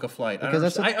overbook a flight? Because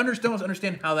that's I don't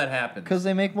understand how that happens. because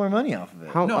they make more money off of it.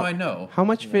 How, No, I know. How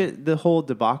much fit the whole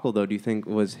debacle, though, do you think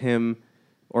was him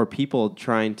or people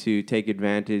trying to take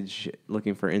advantage,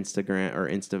 looking for Instagram or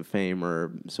Insta fame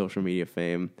or social media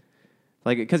fame?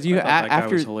 Like, because you I thought that guy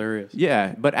after was hilarious.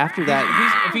 Yeah, but after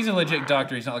that, If he's a legit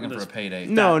doctor, he's not looking for a payday.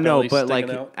 no, belly but like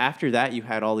sticking out. after that, you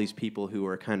had all these people who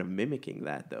were kind of mimicking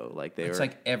that, though. Like they It's were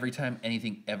like every time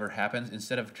anything ever happens,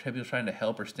 instead of people trying to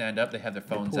help or stand up, they have their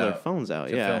phones pull out. their phones out,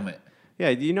 to yeah. film it.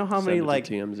 Yeah, do you know how Send many it to like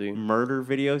TMZ. murder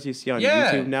videos you see on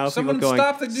Yeah, YouTube now? someone People going,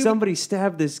 stop the dude- somebody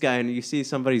stabbed this guy, and you see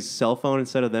somebody's cell phone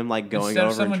instead of them like going Instead over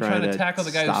of someone and trying to tackle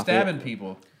the guy who's stop stabbing it.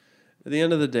 people. At the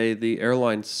end of the day, the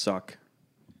airlines suck.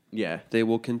 Yeah, They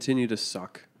will continue to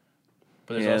suck.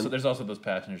 But And- there's also those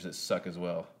passengers that suck as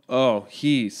well. Oh,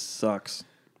 he sucks.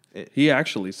 It- He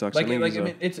actually sucks. Like, I think like he's I a-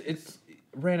 mean, it's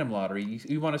random lottery.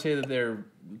 You want to say that they're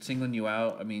singling you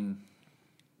out? I mean,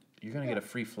 you're gonna get a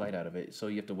free flight out of it, so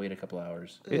you have to wait a couple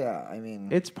hours. Yeah, I mean,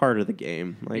 it's part of the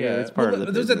game. Like, Yeah, it's part well, of the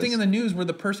there's business. that thing in the news where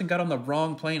the person got on the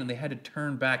wrong plane and they had to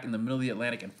turn back in the middle of the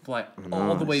Atlantic and fly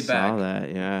all the I way back. Saw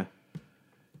that? Yeah.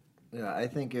 yeah, I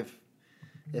think if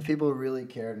people really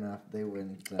cared enough, they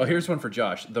wouldn't. Oh, here's one for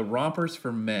Josh: the rompers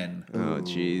for men. Oh,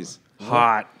 jeez.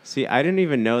 hot. See, I didn't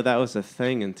even know that was a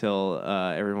thing until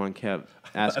everyone kept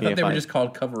I asking thought if they were just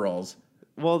called coveralls.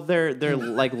 Well, they're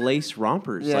like lace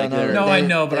rompers. Yeah, like no, they're, No, They- I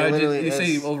know, but they I just, literally- you say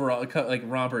it's- overall like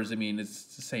rompers. I mean,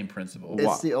 it's the same principle.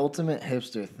 It's the ultimate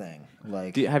hipster thing.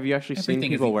 Like, have you actually seen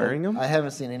Everything is people equal. wearing them? I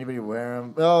haven't seen anybody wear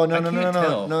them. Oh no I no no no can't no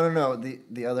tell. no no no!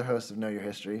 The other host of Know Your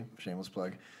History, shameless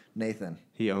plug, Nathan.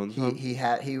 He owns He them. he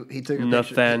had he took a picture.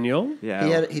 Nathaniel?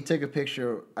 Yeah. He took a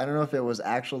picture. I don't know if it was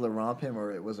actual to romp him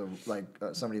or it was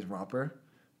somebody's romper,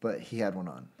 but he had one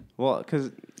on. Well,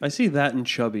 because I see that and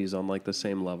Chubbies on like the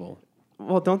same level.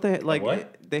 don't they like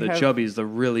what? they The have Chubbies, the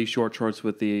really short shorts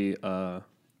with the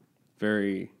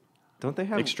very don't they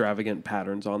have extravagant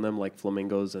patterns on them, like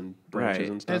flamingos and branches Right.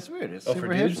 and stuff. It's weird. It's Oh, for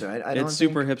super dudes? hipster. I don't It's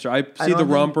super think- hipster. I see don't the think-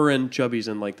 romper and Chubbies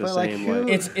in like the But, like, same who-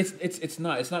 like. It's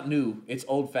not new. It's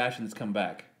old fashioned. It's come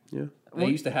back. Yeah. They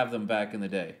used to have them back in the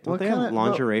day. don't What they have kinda-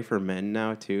 lingerie for men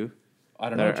now too? I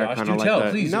don't That know, are Josh. kinda Do like tell,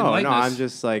 that? please. No, enlighten no, us. I'm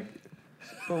just like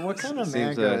But what kind of Seems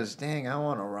man a- goes, dang, I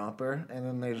want a romper, and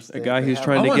then they just A they- guy they who's have-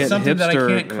 trying I to want get something that I hipster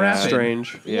can't craft in.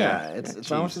 strange. Yeah, it's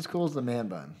Jeez. almost as cool as the man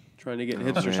bun. Trying to get Oh,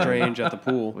 hipster man. strange at the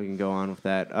pool. we can go on with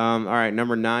that. All right,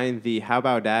 number 9, the How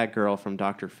About That girl from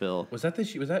Dr. Phil. Was that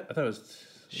the? Was that? I thought it was.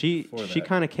 She before that.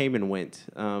 kind of came and went.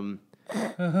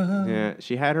 Yeah,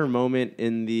 she had her moment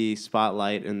in the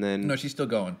spotlight, and then No, she's still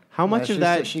going. how much No, of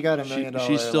that? she got $1 million.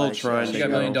 she's still trying She to got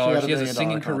go. $1 million. got She has a $1 million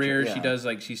singing career. contract, She yeah. does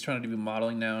like she's trying to do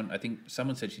modeling now. And I think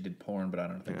someone said she did porn, but I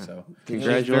don't think so. She's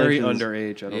very Congratulations,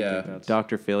 underage. I don't Yeah. think that's.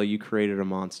 Dr. Phil. You created a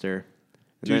monster.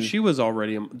 And Dude, then- she was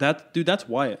already that. Dude, that's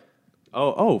Wyatt.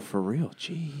 Oh, for real?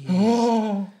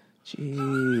 Jeez.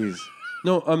 Jeez.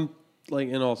 No, I'm like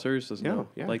in all seriousness. No,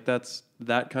 Yeah. like that's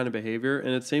that kind of behavior,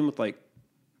 and it's same with like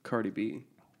Cardi B.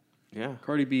 Yeah.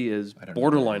 Cardi B is I don't know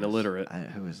borderline who that is. illiterate.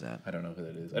 Who is that? I don't know who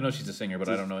that is. I know she's a singer, but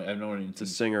I don't know. I don't know any. It's a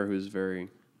singer who's very.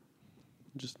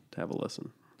 Just have a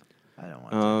listen. I don't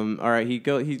want to. All right, he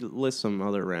lists some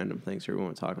other random things here. We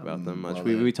won't talk about them much. well,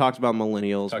 We talked about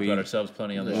millennials. Talked we about ourselves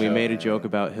plenty on the we show. made a joke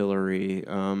about Hillary.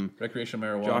 Recreational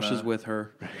marijuana. Josh is with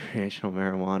her. Recreational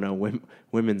marijuana,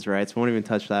 women's rights. Won't even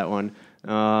touch that one.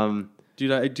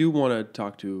 Dude, I do want to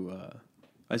talk to.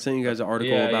 I sent you guys an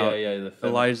article about the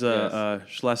Eliza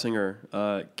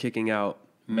Schlesinger kicking out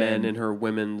men in her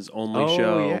women's only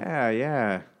show.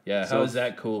 yeah. Yeah, So- how is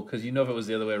that cool? Because you know if it was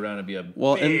the other way around, it'd be a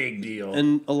Well, big deal.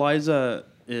 And Eliza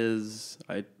is,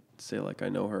 I'd say like I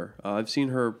know her. I've seen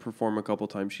her perform a couple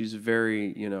times. She's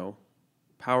very,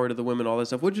 power to the women, all that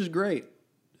stuff, which is great.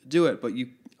 Do it, but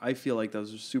I feel like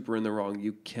those are super in the wrong.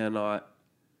 You cannot.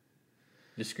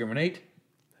 Discriminate?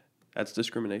 That's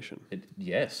discrimination.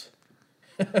 Yes.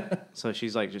 So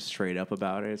she's like just straight up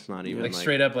about it. It's not even Like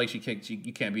straight up, like she kicked.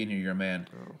 You can't be in here. You're a man.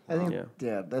 I think, Yeah.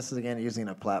 yeah, this is again using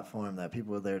a platform that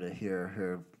people are there to hear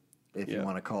her, if Yeah. you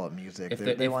want to call it music. If They,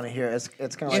 they- they if- want to hear it's kind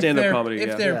of like Stand-up they're- comedy, If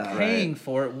yeah. they're Yeah. paying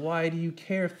for it, why do you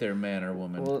care if they're man or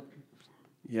woman? well,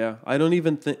 Yeah, I don't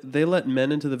even think they let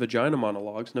men into the vagina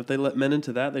monologues, and if they let men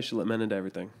into that, they should let men into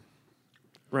everything.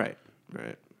 right.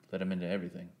 Let them into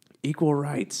everything. Equal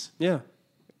rights, Yeah,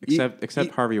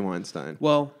 except Harvey Weinstein.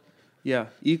 well, yeah,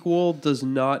 equal does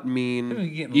not You mean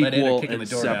getting let in or equal kicking the and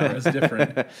door down. separate. It's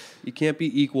different. You can't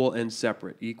be equal and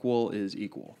separate. Equal is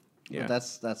equal. Yeah.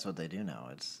 that's what they do now.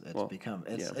 It's Well, become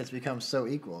yeah. it's become so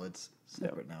equal. It's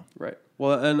separate now. Right.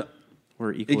 Well, and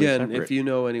We're equally again, separate. if you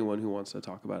know anyone who wants to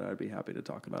talk about it, I'd be happy to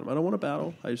talk about them. I don't want to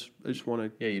battle. I just want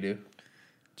to. Yeah, you do.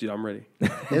 Dude, I'm ready.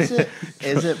 Is it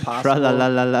possible?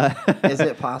 Tra-la-la-la-la. Is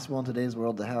it possible in today's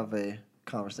world to have a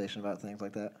conversation about things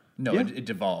like that? No, Yeah. it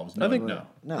devolves. No, I think- no.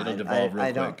 No, It'll I- devolve real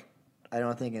I quick. don't. I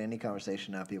don't think in any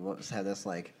conversation now people have this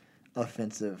like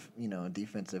offensive,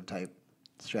 defensive type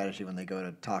strategy when they go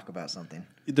to talk about something.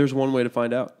 There's one way to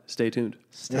find out. Stay tuned.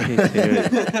 Stay tuned.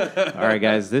 All right,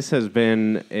 guys. This has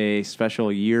been a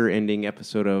special year-ending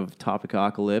episode of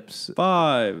Topicocalypse,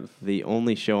 5, the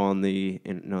only show on the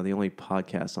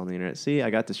podcast on the internet. See, I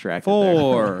got distracted.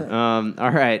 4. There. All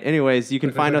right. Anyways, you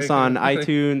can find us on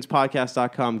iTunes,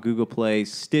 podcast.com, Google Play,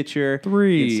 Stitcher.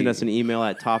 3. You can send us an email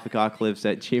at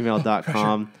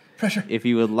topicocalypse@gmail.com. Pressure. If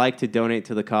you would like to donate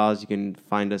to the cause, you can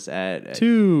find us at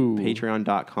 2.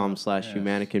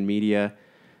 patreon.com/Humanican Media.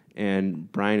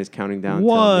 And Brian is counting down to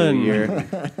 1. New Year.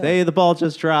 Hey, the ball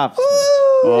just dropped.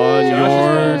 On Josh's your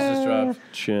voice just dropped.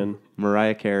 chin.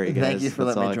 Mariah Carey, guys. Thank you for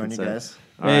That's letting all me I join can you say. guys.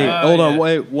 Hey, right. hold on. Yeah.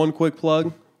 Wait, one quick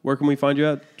plug. Where can we find you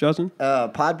at, Justin?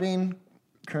 Podbean,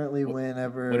 currently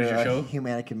whenever what is your show?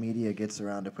 Humanica Media gets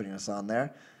around to putting us on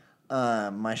there.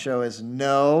 My show is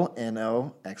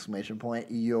N-O, exclamation point,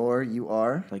 you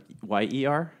are. Like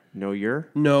Y-E-R? Know your?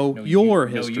 No, No, your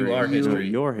you, history. No, you are You- history.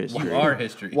 Your history. You are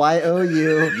history.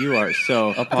 Y-O-U. You are. So,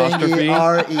 Apostrophe.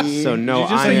 R-E. so no, Did you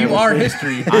just I say am. you are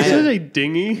history? This is a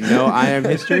dinghy. No, I am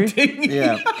history.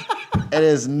 Yeah. It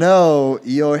is Know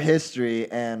Your History,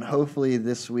 and hopefully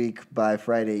this week by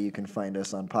Friday you can find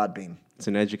us on Podbean. It's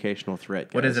an educational threat.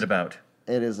 Guys. What is it about?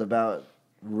 It is about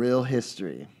real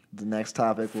history. The next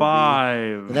topic will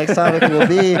 5. be, the next topic will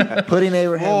be putting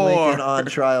Abraham 4. Lincoln on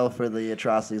trial for the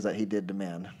atrocities that he did to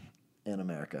man in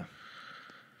America.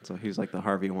 So he's like the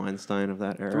Harvey Weinstein of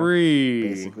that era. 3.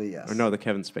 Basically, yes. Or no, the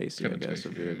Kevin Spacey, Kevin I guess, Spacey,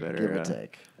 would be a better. Give or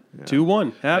take.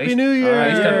 2-1. Happy Thanks- New Year.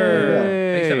 Thanks to have-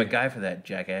 Yay. thanks to have a guy for that,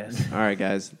 jackass. All right,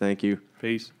 guys. Thank you.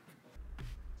 Peace.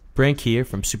 Brink here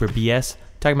from Super BS,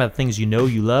 talking about the things you know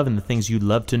you love and the things you'd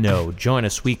love to know. Join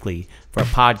us weekly for a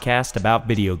podcast about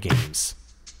video games.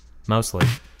 Mostly.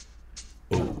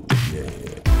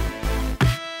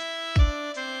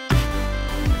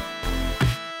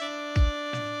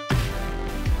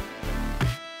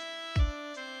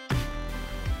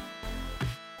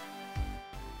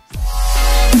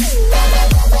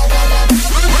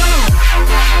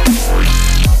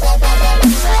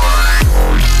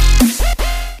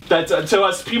 That's to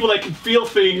us people that can feel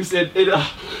things. It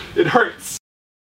hurts.